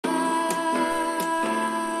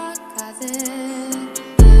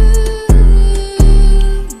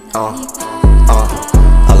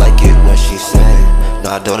I like it when she sing.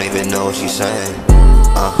 No, I don't even know what she's saying.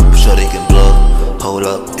 I'm sure they can blow. Hold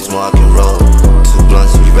up, it's more I can roll. 2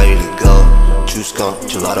 blunts, we ready to go. Juice skunk,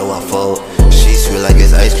 gelato, I fold. She sweet like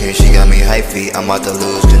it's ice cream, she got me high feet, I'm about to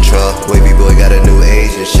lose control. Wavy boy got a new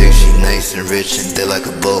Asian chick, she nice and rich and thick like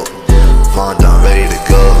a boat. Fondant ready to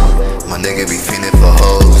go. My nigga be fiending for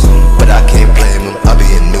hoes, but I can't blame him. I be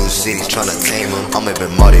in new cities tryna tame him. I'm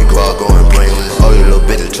even Mardi Gras going brainless. All you little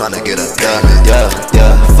bitches tryna get a diamond. Yeah,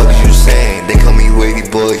 fuck is you saying? They call me Wavy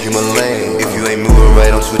boy, you my lane. If you ain't moving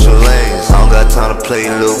right, I'm switching lanes. I don't got time to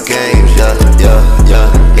play little games. Yeah.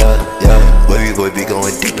 Wavy boy be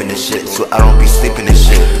going deep in this shit, so I don't be sleeping this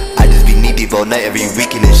shit. I just be knee deep all night every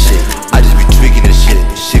week in this shit. I just be tweaking this shit.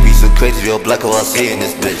 Shit be so crazy, yo, black hole I see in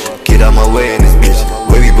this bitch. Get out my way in this bitch.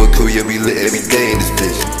 Wavy boy cool, yeah, we lit every day in this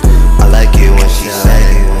bitch. I like it when she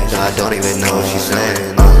sang. No, I don't even know what she's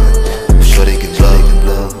saying. I'm sure they can blow.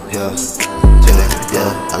 Yeah.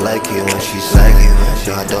 I like it when she sang.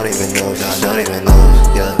 No, I don't even know.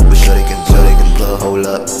 Yeah, I'm sure they can blow. Hold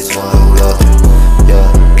up, it's one.